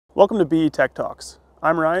Welcome to BE Tech Talks.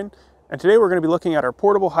 I'm Ryan, and today we're going to be looking at our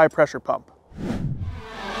portable high pressure pump.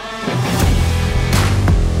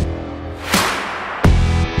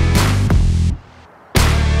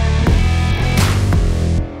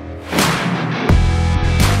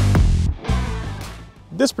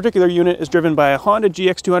 This particular unit is driven by a Honda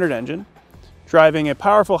GX200 engine, driving a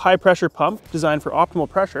powerful high pressure pump designed for optimal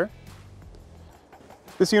pressure.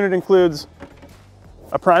 This unit includes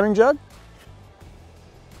a priming jug,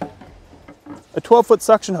 a 12-foot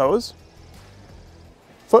suction hose,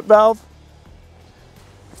 foot valve,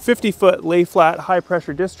 50-foot lay-flat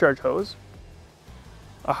high-pressure discharge hose,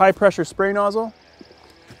 a high-pressure spray nozzle,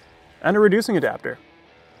 and a reducing adapter.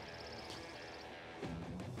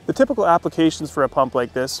 The typical applications for a pump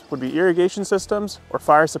like this would be irrigation systems or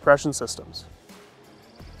fire suppression systems.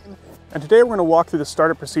 And today we're going to walk through the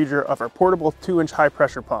startup procedure of our portable 2-inch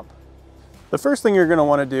high-pressure pump. The first thing you're going to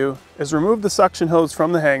want to do is remove the suction hose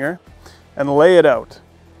from the hanger and lay it out.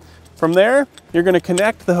 From there, you're going to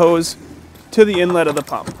connect the hose to the inlet of the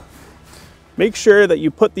pump. Make sure that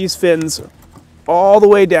you put these fins all the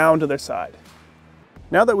way down to their side.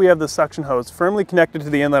 Now that we have the suction hose firmly connected to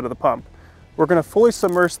the inlet of the pump, we're going to fully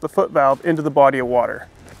submerge the foot valve into the body of water.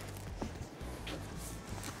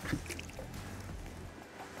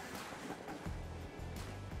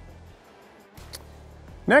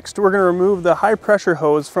 Next, we're going to remove the high pressure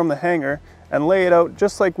hose from the hanger and lay it out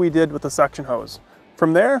just like we did with the suction hose.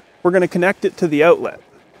 From there, we're going to connect it to the outlet.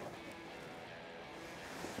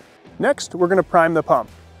 Next, we're going to prime the pump.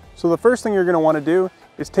 So the first thing you're going to want to do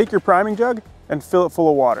is take your priming jug and fill it full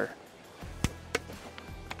of water.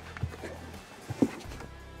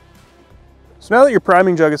 So now that your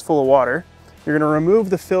priming jug is full of water, you're going to remove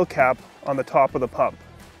the fill cap on the top of the pump.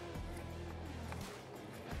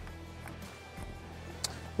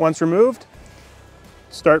 Once removed,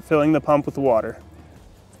 start filling the pump with water.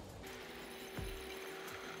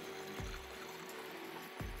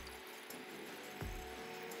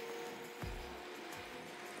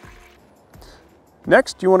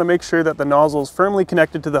 Next, you want to make sure that the nozzle is firmly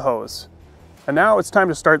connected to the hose. And now it's time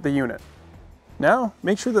to start the unit. Now,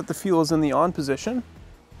 make sure that the fuel is in the on position,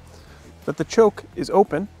 that the choke is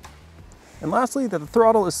open, and lastly, that the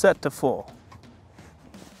throttle is set to full.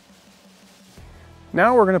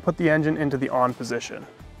 Now we're going to put the engine into the on position.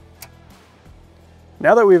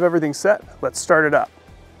 Now that we have everything set, let's start it up.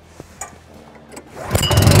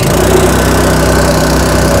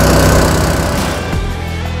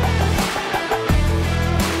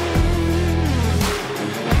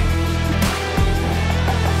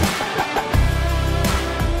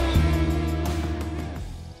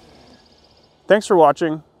 Thanks for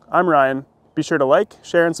watching. I'm Ryan. Be sure to like,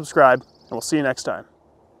 share, and subscribe, and we'll see you next time.